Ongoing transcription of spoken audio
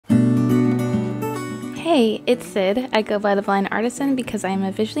Hey, it's Sid. I go by the Blind Artisan because I am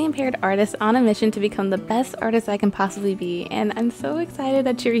a visually impaired artist on a mission to become the best artist I can possibly be, and I'm so excited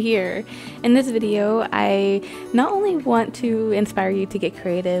that you're here. In this video, I not only want to inspire you to get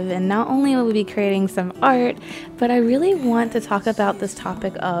creative, and not only will we be creating some art, but I really want to talk about this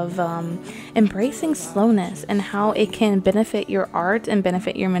topic of embracing slowness and how it can benefit your art and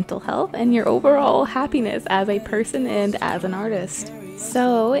benefit your mental health and your overall happiness as a person and as an artist.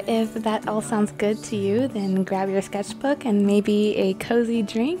 So if that all sounds good to you, then grab your sketchbook and maybe a cozy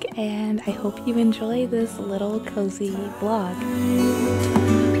drink, and I hope you enjoy this little cozy vlog.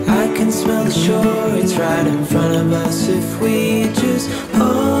 I can smell the shore, it's right in front of us if we just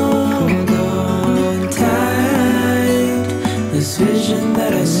hold on tight. This vision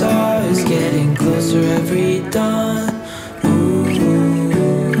that I saw is getting closer every dawn.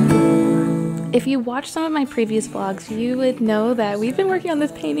 If you watched some of my previous vlogs, you would know that we've been working on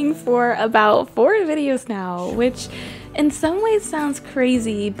this painting for about 4 videos now, which in some ways sounds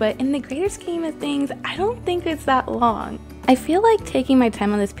crazy, but in the greater scheme of things, I don't think it's that long. I feel like taking my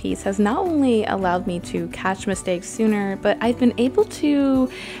time on this piece has not only allowed me to catch mistakes sooner, but I've been able to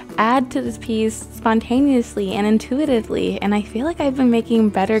add to this piece spontaneously and intuitively, and I feel like I've been making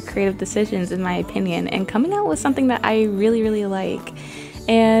better creative decisions in my opinion and coming out with something that I really like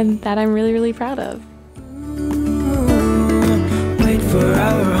and that I'm really proud of. Wait for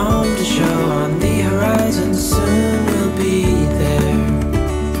our home to show on the horizon, soon we'll be there.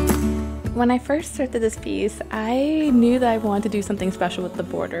 When I first started this piece, I knew that I wanted to do something special with the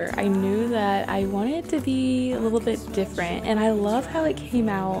border. I knew that I wanted it to be a little bit different, and I love how it came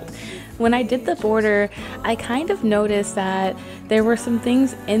out. When I did the border, I kind of noticed that there were some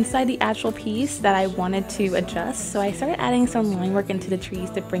things inside the actual piece that I wanted to adjust, so I started adding some line work into the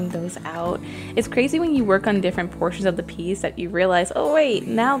trees to bring those out. It's crazy when you work on different portions of the piece that you realize, oh wait,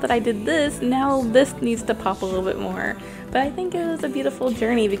 now that I did this, now this needs to pop a little bit more. But I think it was a beautiful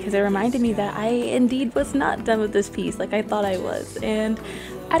journey because it reminded me that I indeed was not done with this piece like I thought I was. And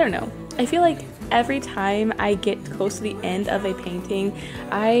I don't know, I feel like every time I get close to the end of a painting,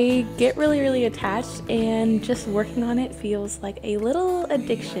 I get really attached, and just working on it feels like a little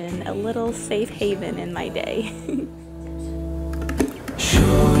addiction, a little safe haven in my day.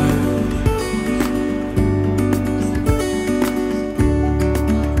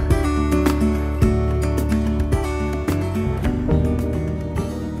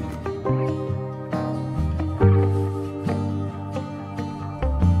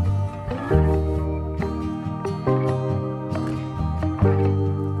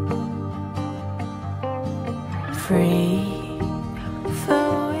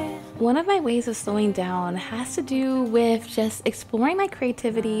 One of my ways of slowing down has to do with just exploring my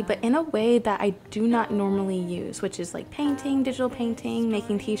creativity, but in a way that I do not normally use, which is like painting, digital painting,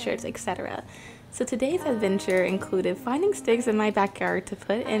 making t-shirts, etc. So today's adventure included finding sticks in my backyard to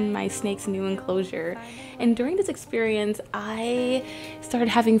put in my snake's new enclosure. And during this experience, I started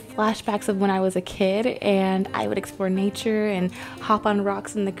having flashbacks of when I was a kid, and I would explore nature and hop on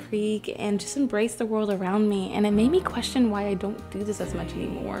rocks in the creek and just embrace the world around me. And it made me question why I don't do this as much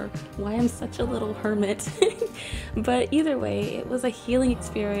anymore, why I'm such a little hermit. But either way, it was a healing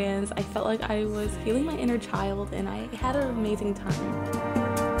experience. I felt like I was healing my inner child, and I had an amazing time.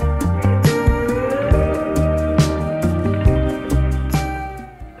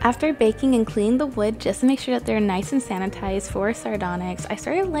 After baking and cleaning the wood just to make sure that they're nice and sanitized for sardonyx, I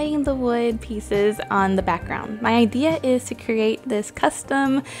started laying the wood pieces on the background. My idea is to create this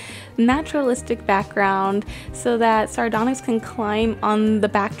custom naturalistic background so that sardonyx can climb on the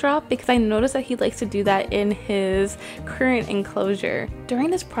backdrop, because I noticed that he likes to do that in his current enclosure. During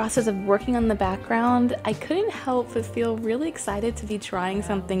this process of working on the background, I couldn't help but feel really excited to be trying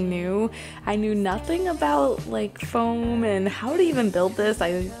something new. I knew nothing about like foam and how to even build this.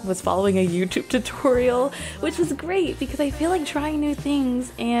 I was following a YouTube tutorial, which was great because I feel like trying new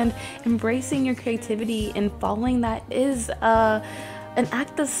things and embracing your creativity and following that is an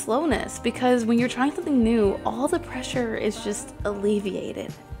act of slowness, because when you're trying something new, all the pressure is just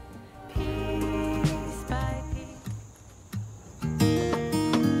alleviated.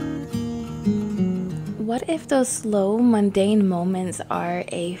 What if those slow, mundane moments are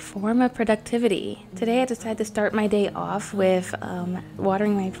a form of productivity? Today I decided to start my day off with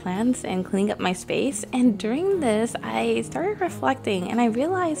watering my plants and cleaning up my space, and during this I started reflecting, and I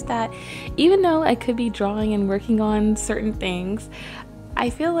realized that even though I could be drawing and working on certain things, I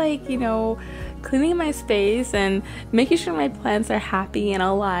feel like, you know, cleaning my space and making sure my plants are happy and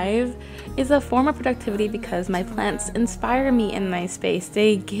alive is a form of productivity because my plants inspire me in my space.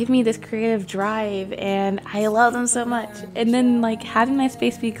 They give me this creative drive and I love them so much. And then like having my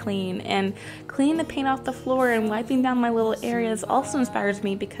space be clean and cleaning the paint off the floor and wiping down my little areas also inspires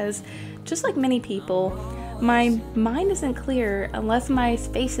me because just like many people, my mind isn't clear unless my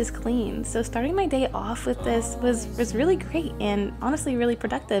space is clean. So starting my day off with this was really great and honestly really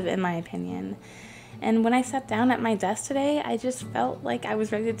productive in my opinion. And when I sat down at my desk today, I just felt like I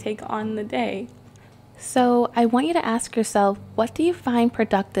was ready to take on the day. So I want you to ask yourself, what do you find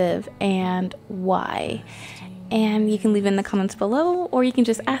productive and why? And you can leave it in the comments below, or you can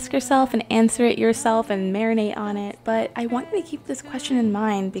just ask yourself and answer it yourself and marinate on it. But I want you to keep this question in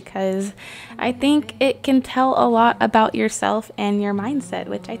mind because I think it can tell a lot about yourself and your mindset,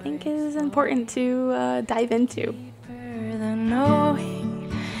 which I think is important to dive into.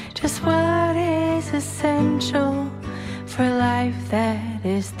 Just what is essential for life that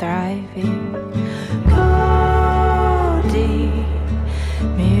is thriving. Go deep,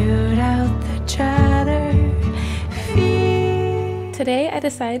 mute out the chatter. Today I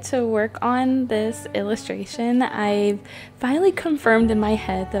decided to work on this illustration. I've finally confirmed in my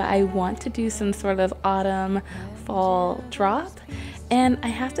head that I want to do some sort of autumn fall drop. And I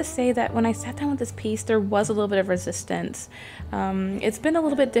have to say that when I sat down with this piece, there was a little bit of resistance. It's been a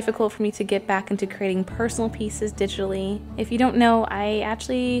little bit difficult for me to get back into creating personal pieces digitally. If you don't know, I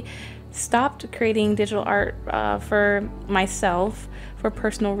actually stopped creating digital art for myself for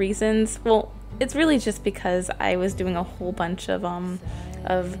personal reasons. Well, it's really just because I was doing a whole bunch of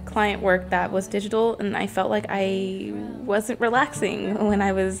client work that was digital, and I felt like I wasn't relaxing when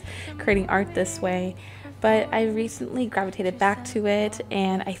I was creating art this way. But I recently gravitated back to it,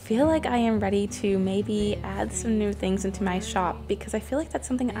 and I feel like I am ready to maybe add some new things into my shop because I feel like that's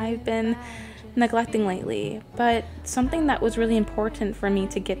something I've been neglecting lately. But something that was really important for me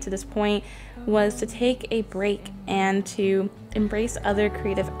to get to this point was to take a break and to embrace other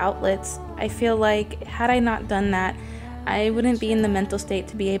creative outlets. I feel like had I not done that, I wouldn't be in the mental state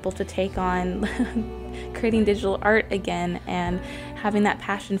to be able to take on creating digital art again and having that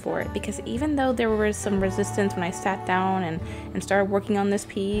passion for it, because even though there was some resistance when I sat down and started working on this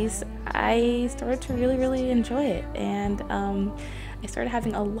piece, I started to really enjoy it, and I started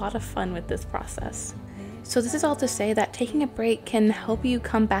having a lot of fun with this process. So this is all to say that taking a break can help you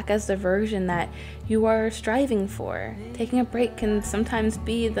come back as the version that you are striving for. Taking a break can sometimes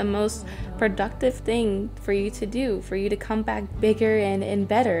be the most productive thing for you to do, for you to come back bigger and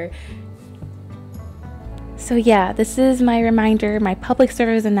better. So yeah, this is my reminder, my public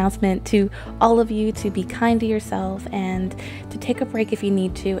service announcement to all of you to be kind to yourself and to take a break if you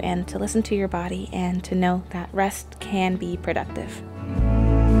need to, and to listen to your body and to know that rest can be productive.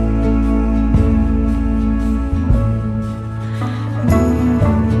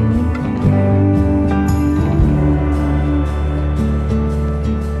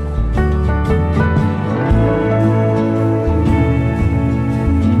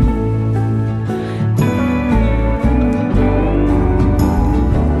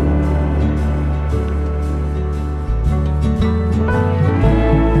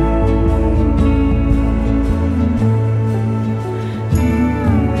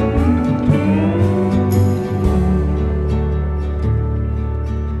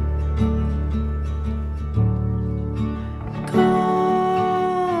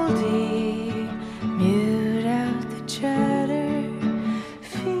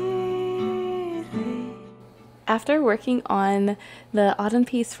 After working on the autumn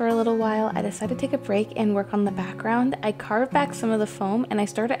piece for a little while, I decided to take a break and work on the background. I carved back some of the foam and I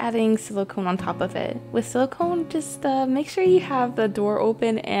started adding silicone on top of it. With silicone, just make sure you have the door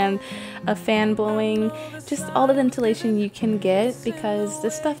open and a fan blowing, just all the ventilation you can get, because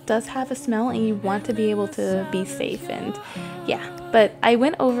this stuff does have a smell and you want to be able to be safe. And yeah, but I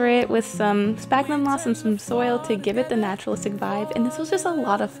went over it with some sphagnum moss and some soil to give it the naturalistic vibe, and this was just a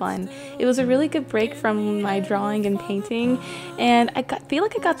lot of fun. It was a really good break from my drawing and painting, and I feel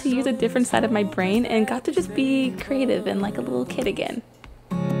like I got to use a different side of my brain and got to just be creative and like a little kid again.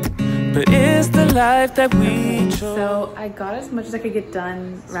 But it's the life that we chose. So I got as much as I could get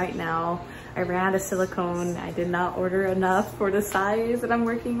done right now. I ran out of silicone. I did not order enough for the size that I'm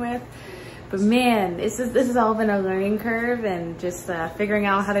working with. But man, this has all been a learning curve, and just figuring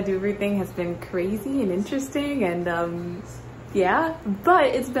out how to do everything has been crazy and interesting, and yeah, but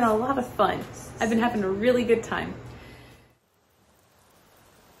it's been a lot of fun. I've been having a really good time.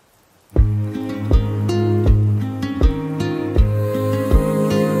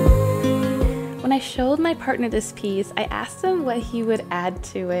 When I showed my partner this piece, I asked him what he would add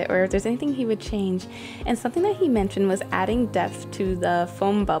to it or if there's anything he would change, and something that he mentioned was adding depth to the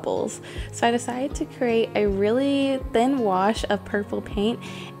foam bubbles. So I decided to create a really thin wash of purple paint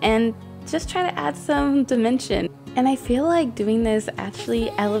and just try to add some dimension. And I feel like doing this actually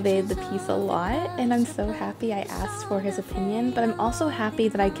elevated the piece a lot, and I'm so happy I asked for his opinion, but I'm also happy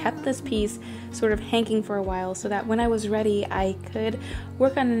that I kept this piece sort of hanging for a while so that when I was ready I could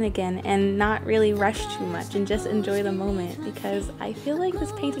work on it again and not really rush too much and just enjoy the moment, because I feel like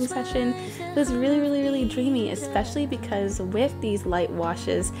this painting session was really dreamy, especially because with these light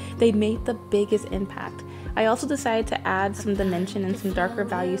washes they made the biggest impact. I also decided to add some dimension and some darker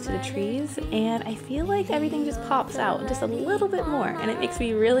values to the trees, and I feel like everything just pops out just a little bit more, and it makes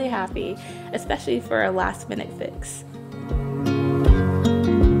me really happy, especially for a last minute fix.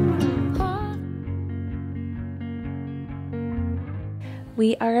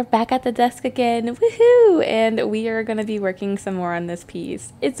 We are back at the desk again, woohoo! And we are going to be working some more on this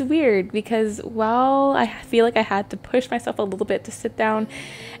piece. It's weird because while I feel like I had to push myself a little bit to sit down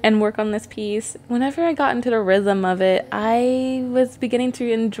and work on this piece, whenever I got into the rhythm of it, I was beginning to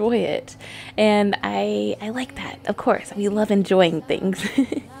enjoy it. And I like that, of course. We love enjoying things.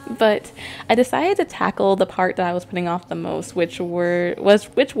 But I decided to tackle the part that I was putting off the most, which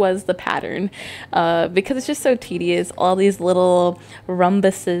was the pattern, because it's just so tedious. All these little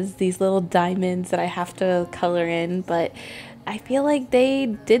rhombuses, these little diamonds that I have to color in, but I feel like they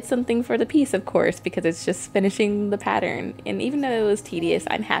did something for the piece, of course, because it's just finishing the pattern. And even though it was tedious,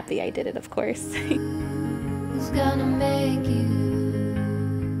 I'm happy I did it, of course. Who's gonna make you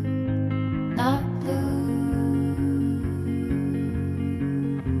not blue?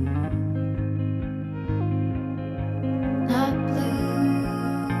 Not blue.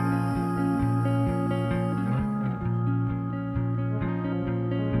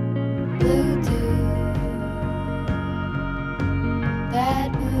 Blue too.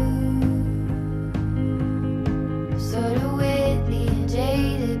 Bad mood. Sort of witty and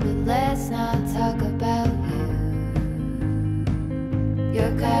jaded, but let's not talk about you.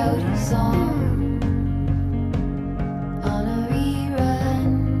 Your coyote song on a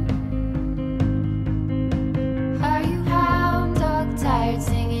rerun. Are you hound dog tired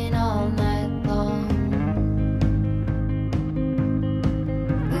singing all night long?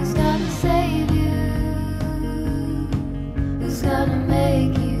 Who's gonna save you? Who's gonna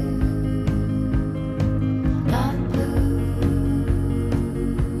make you not blue?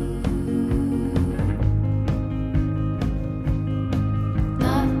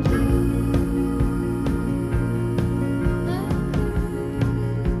 Not blue.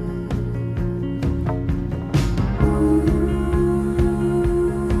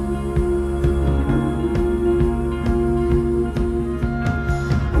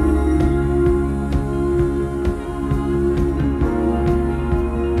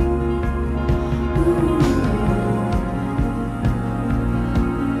 Not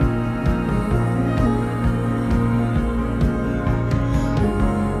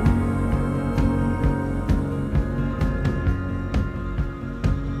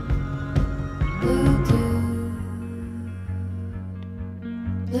blue too.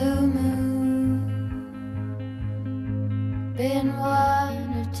 Blue moon. Been one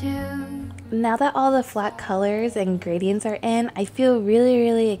or two. Now that all the flat colors and gradients are in, I feel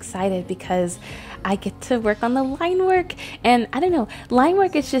really excited because I get to work on the line work. And I don't know, line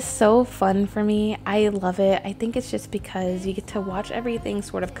work is just so fun for me. I love it. I think it's just because you get to watch everything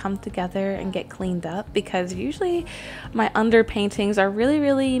sort of come together and get cleaned up, because usually my underpaintings are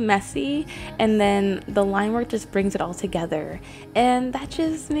really messy, and then the line work just brings it all together, and that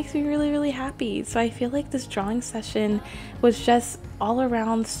just makes me really happy. So I feel like this drawing session was just all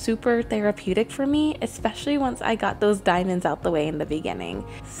around super therapeutic for me, especially once I got those diamonds out the way in the beginning.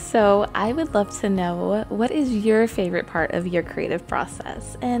 So I would love to know, what is your favorite part of your creative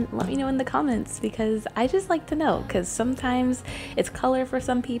process? And let me know in the comments, because I just like to know, because sometimes it's color for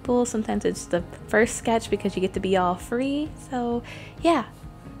some people, sometimes it's the first sketch because you get to be all free. So yeah.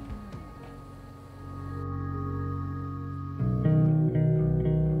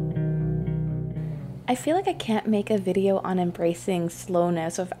 I feel like I can't make a video on embracing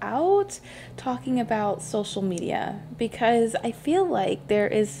slowness without talking about social media, because I feel like there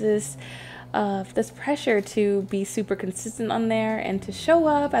is this pressure to be super consistent on there and to show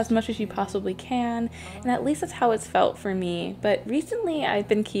up as much as you possibly can, and at least that's how it's felt for me. But recently I've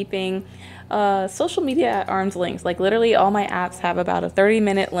been keeping social media at arm's length. Like literally all my apps have about a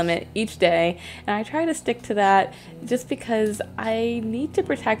 30-minute limit each day, and I try to stick to that just because I need to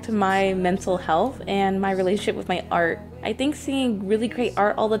protect my mental health and my relationship with my art. I think seeing really great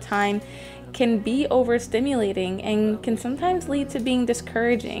art all the time can be overstimulating and can sometimes lead to being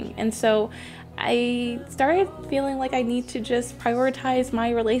discouraging. And so I started feeling like I need to just prioritize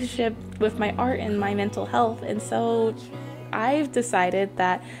my relationship with my art and my mental health. And so I've decided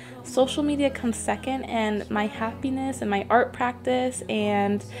that social media comes second, and my happiness and my art practice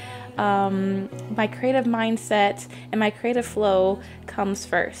and my creative mindset and my creative flow comes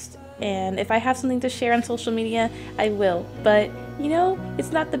first. And if I have something to share on social media, I will. But,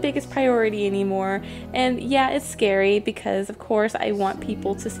 it's not the biggest priority anymore. And yeah, it's scary because, of course, I want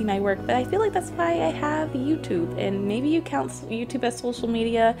people to see my work. But I feel like that's why I have YouTube. And maybe you count YouTube as social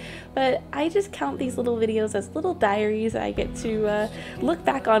media, but I just count these little videos as little diaries I get to look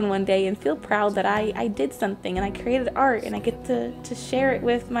back on one day and feel proud that I did something and I created art, and I get to share it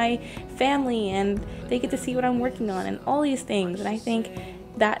with my family, and they get to see what I'm working on and all these things. And I think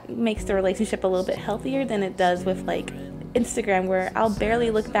that makes the relationship a little bit healthier than it does with like Instagram, where I'll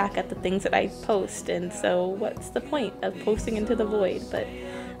barely look back at the things that I post. And so what's the point of posting into the void? But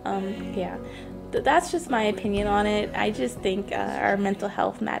yeah, that's just my opinion on it. I just think our mental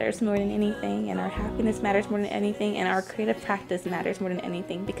health matters more than anything, and our happiness matters more than anything, and our creative practice matters more than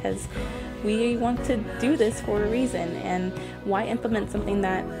anything, because we want to do this for a reason. And why implement something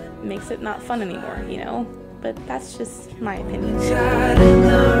that makes it not fun anymore, But that's just my opinion. In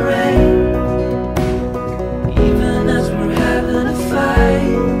the rain, even as we're having a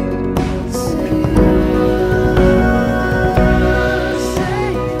fight.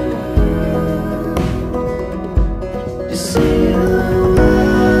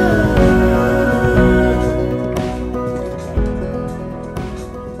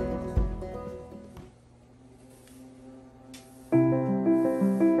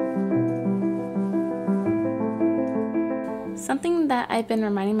 Something that I've been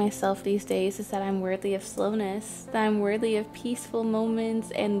reminding myself these days is that I'm worthy of slowness, that I'm worthy of peaceful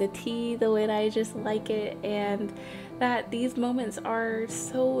moments and the tea the way that I just like it, and that these moments are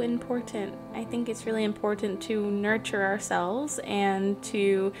so important. I think it's really important to nurture ourselves and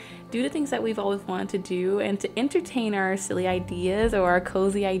to do the things that we've always wanted to do, and to entertain our silly ideas or our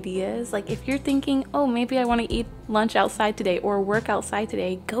cozy ideas. Like if you're thinking, oh, maybe I want to eat lunch outside today or work outside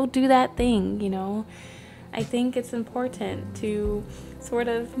today, go do that thing, I think it's important to sort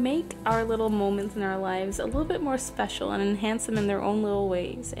of make our little moments in our lives a little bit more special and enhance them in their own little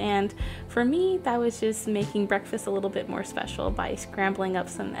ways. And for me, that was just making breakfast a little bit more special by scrambling up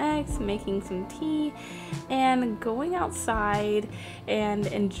some eggs, making some tea, and going outside and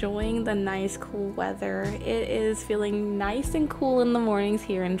enjoying the nice cool weather. It is feeling nice and cool in the mornings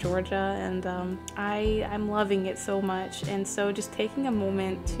here in Georgia, and I'm loving it so much. And so just taking a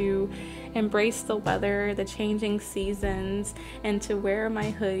moment to embrace the weather, the changing seasons, and to wear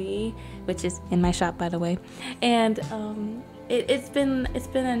my hoodie, which is in my shop, by the way. And it's been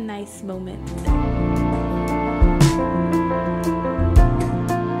a nice moment.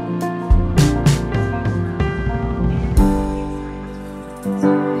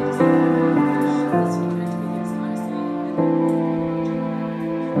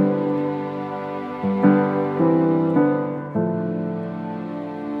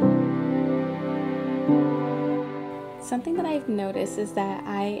 Something that I've noticed is that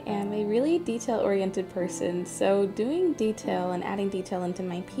I am a really detail-oriented person, so doing detail and adding detail into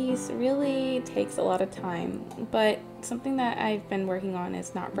my piece really takes a lot of time. But something that I've been working on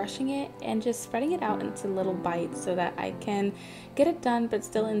is not rushing it and just spreading it out into little bites so that I can get it done but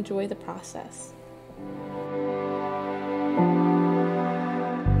still enjoy the process.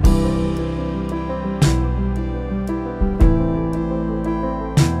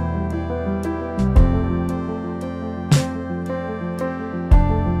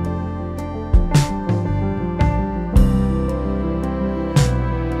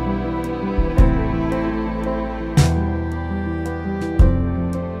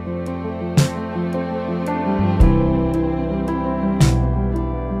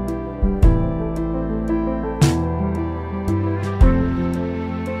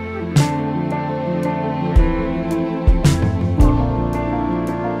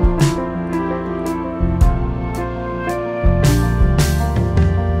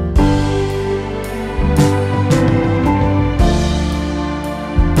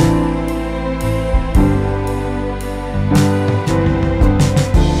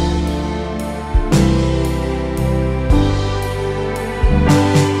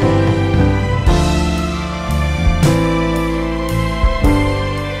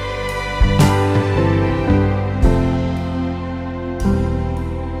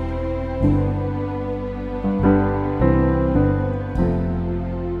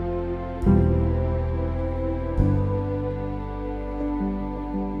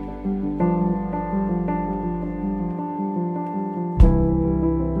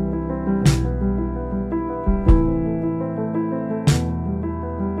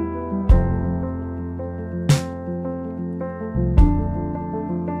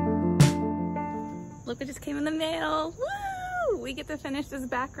 It just came in the mail. Woo! We get to finish this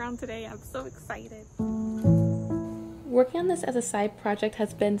background today. I'm so excited. Working on this as a side project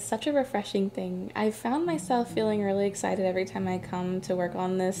has been such a refreshing thing. I've found myself feeling really excited every time I come to work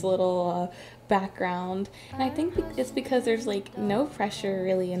on this little background. And I think it's because there's like no pressure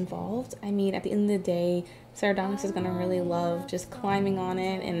really involved. I mean, at the end of the day, Sardonyx is going to really love just climbing on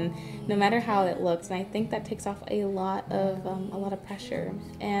it, and no matter how it looks, and I think that takes off a lot of pressure.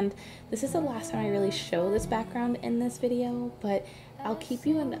 And this is the last time I really show this background in this video, but I'll keep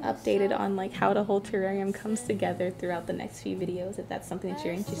you updated on like how the whole terrarium comes together throughout the next few videos if that's something that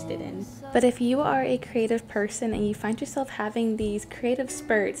you're interested in. But if you are a creative person and you find yourself having these creative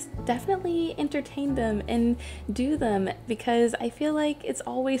spurts, definitely entertain them and do them, because I feel like it's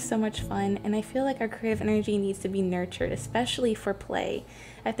always so much fun, and I feel like our creative energy needs to be nurtured, especially for play.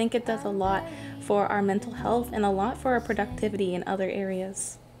 I think it does a lot for our mental health and a lot for our productivity in other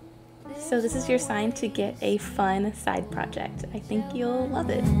areas. So this is your sign to get a fun side project. I think you'll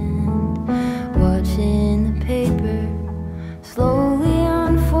love it. Watching the paper slowly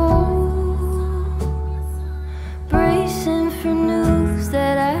unfold, bracing for news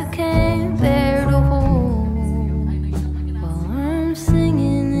that I can't bear to hold, while I'm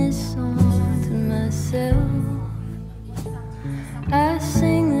singing this song to myself. I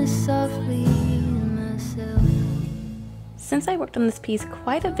sing this softly to myself. Since I worked on this piece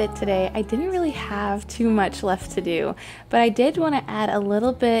quite a bit today, I didn't really have too much left to do, but I did want to add a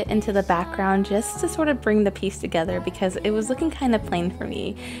little bit into the background just to sort of bring the piece together, because it was looking kind of plain for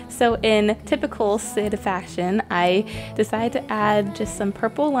me. So in typical Sid fashion, I decided to add just some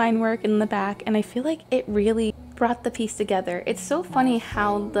purple line work in the back, and I feel like it really brought the piece together. It's so funny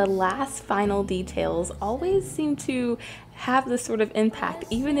how the last final details always seem to have this sort of impact,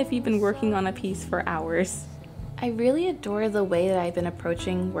 even if you've been working on a piece for hours. I really adore the way that I've been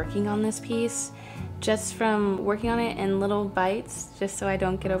approaching working on this piece. Just from working on it in little bites, just so I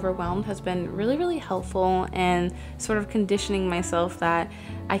don't get overwhelmed, has been really helpful, and sort of conditioning myself that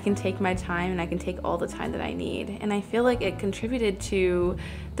I can take my time and I can take all the time that I need. And I feel like it contributed to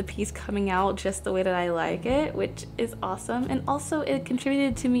the piece coming out just the way that I like it, which is awesome. And also it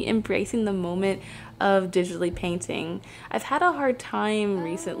contributed to me embracing the moment of digitally painting. I've had a hard time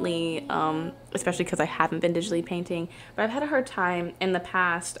recently, especially because I haven't been digitally painting, but I've had a hard time in the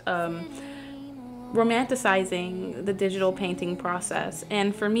past romanticizing the digital painting process.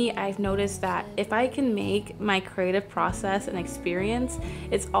 And for me, I've noticed that if I can make my creative process an experience,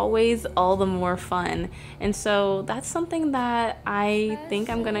 it's always all the more fun. And so that's something that I think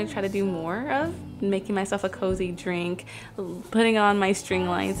I'm gonna try to do more of, making myself a cozy drink, putting on my string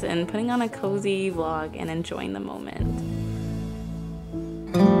lights, and putting on a cozy vlog and enjoying the moment.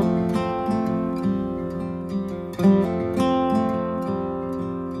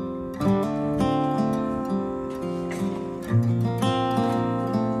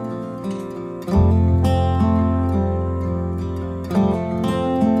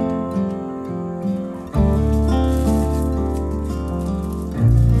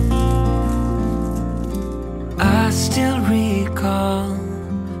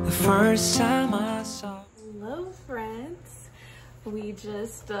 First time I saw. Hello friends, we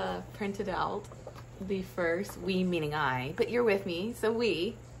just printed out the first, we meaning I, but you're with me, so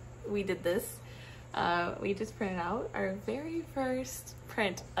we did this. We just printed out our very first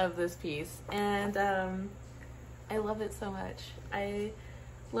print of this piece, and I love it so much. I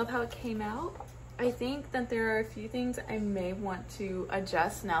love how it came out. I think that there are a few things I may want to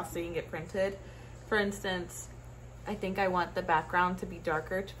adjust now seeing it printed. For instance, I think I want the background to be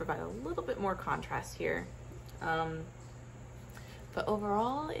darker to provide a little bit more contrast here. But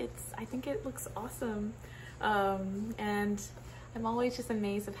overall, I think it looks awesome. And I'm always just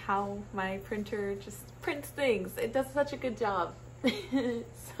amazed at how my printer just prints things. It does such a good job.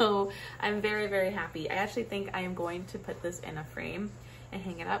 So I'm very happy. I actually think I am going to put this in a frame and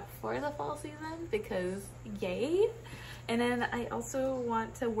hang it up for the fall season, because yay. And then I also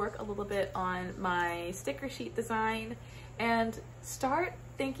want to work a little bit on my sticker sheet design and start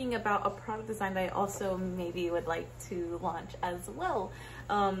thinking about a product design that I also maybe would like to launch as well.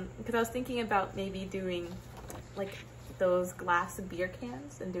 Because I was thinking about maybe doing like those glass beer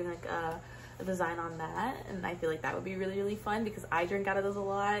cans and doing like a design on that. And I feel like that would be really fun, because I drink out of those a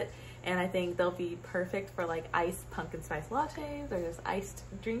lot. And I think they'll be perfect for like iced pumpkin spice lattes, or just iced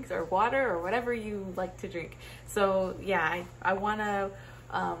drinks, or water, or whatever you like to drink. So yeah, I want to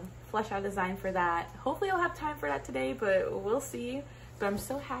flesh out a design for that. Hopefully I'll have time for that today, but we'll see. But I'm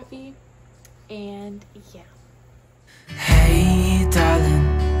so happy, and yeah. Hey darling,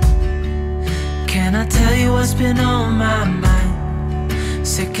 can I tell you what's been on my mind?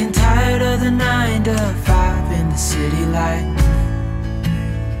 Sick and tired of the 9 to 5 in the city life.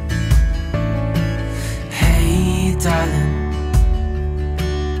 Hey darling,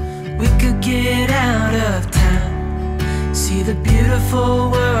 we could get out of town, see the beautiful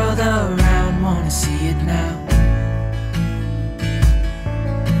world around, wanna see it now.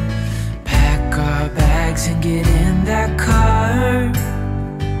 Pack our bags and get in that car,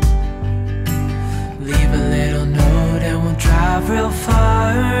 leave a little note and we'll drive real far.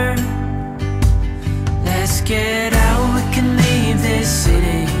 Let's get out, we can leave this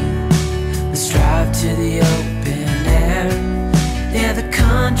city, let's drive to the open air. Yeah, the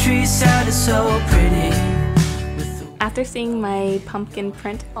countryside is so pretty. After seeing my pumpkin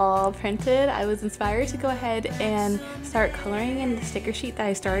print all printed, I was inspired to go ahead and start coloring in the sticker sheet that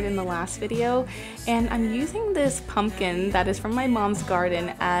I started in the last video. And I'm using this pumpkin that is from my mom's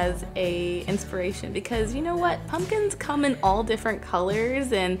garden as a inspiration, because you know what? Pumpkins come in all different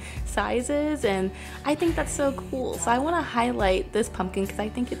colors and sizes, and I think that's so cool. So I want to highlight this pumpkin because I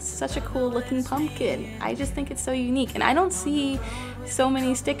think it's such a cool looking pumpkin. I just think it's so unique, and I don't see so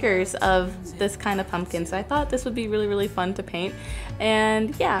many stickers of this kind of pumpkin, so I thought this would be really fun to paint.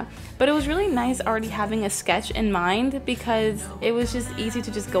 And yeah, but it was really nice already having a sketch in mind, because it was just easy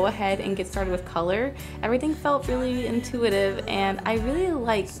to just go ahead and get started with color. Everything felt really intuitive, and I really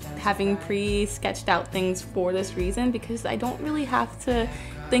like having pre-sketched out things for this reason, because I don't really have to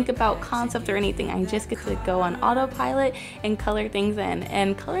think about concept or anything. I just get to go on autopilot and color things in,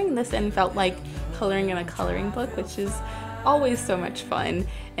 and coloring this in felt like coloring in a coloring book, which is always so much fun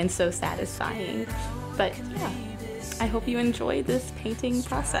and so satisfying. But yeah, I hope you enjoy this painting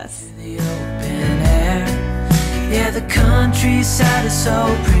process. The open air. Yeah, the countryside is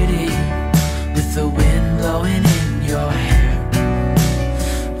so pretty, with the wind blowing in your hair.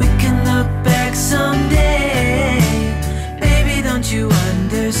 We can look back someday, baby, don't you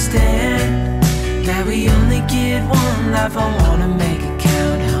understand that we only get one life? I wanna make it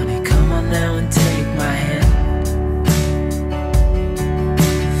count, honey, come on now and take my hand.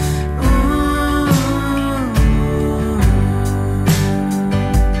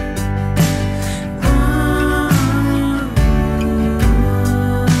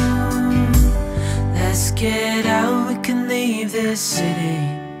 Get out, we can leave this city,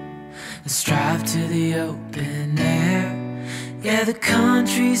 let's drive to the open air. Yeah, the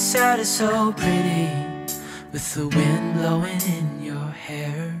countryside is so pretty, with the wind blowing in your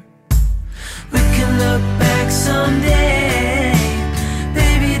hair. We can look back someday,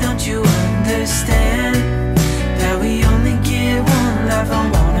 baby, don't you understand that we only get one life?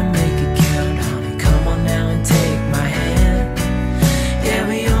 I wanna make it count, honey, come on now and take my hand. Yeah,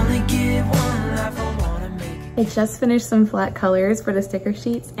 we only get one life, I wanna. I just finished some flat colors for the sticker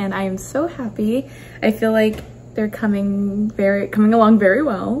sheets, and I am so happy. I feel like they're coming along very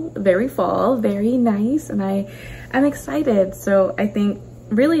well, very fall, very nice, and I'm excited. So I think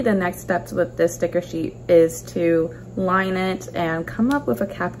really the next steps with this sticker sheet is to line it and come up with a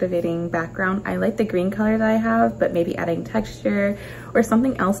captivating background. I like the green color that I have, but maybe adding texture or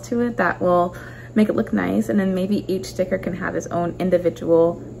something else to it that will make it look nice, and then maybe each sticker can have its own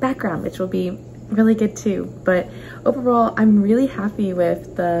individual background, which will be really good too. But overall, I'm really happy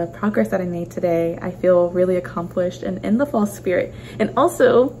with the progress that I made today. I feel really accomplished and in the fall spirit. And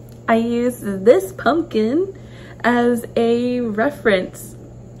also, I used this pumpkin as a reference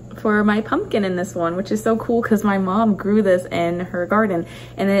for my pumpkin in this one, which is so cool because my mom grew this in her garden,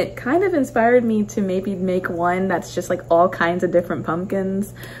 and it kind of inspired me to maybe make one that's just like all kinds of different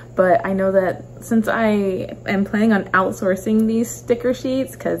pumpkins. But I know that since I am planning on outsourcing these sticker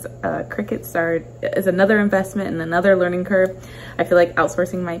sheets, because Cricut is another investment and another learning curve, I feel like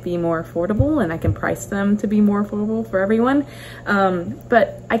outsourcing might be more affordable, and I can price them to be more affordable for everyone.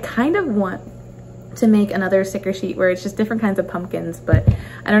 But I kind of want to make another sticker sheet where it's just different kinds of pumpkins, but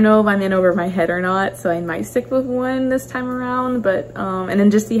I don't know if I'm in over my head or not, so I might stick with one this time around. But and then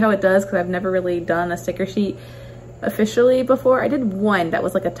just see how it does, because I've never really done a sticker sheet officially before. I did one that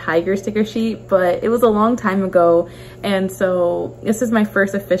was like a tiger sticker sheet, but it was a long time ago, and so this is my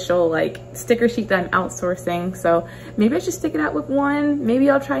first official like sticker sheet that I'm outsourcing. So maybe I should stick it out with one, maybe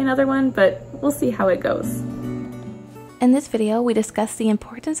I'll try another one, but we'll see how it goes. In this video, we discussed the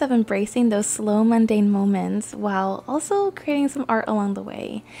importance of embracing those slow, mundane moments while also creating some art along the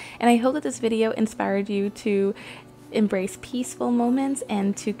way. And I hope that this video inspired you to embrace peaceful moments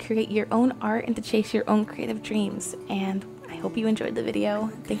and to create your own art and to chase your own creative dreams. And I hope you enjoyed the video.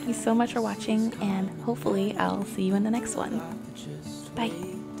 Thank you so much for watching, and hopefully I'll see you in the next one. Bye.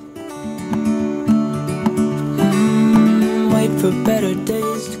 Wait for better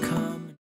days to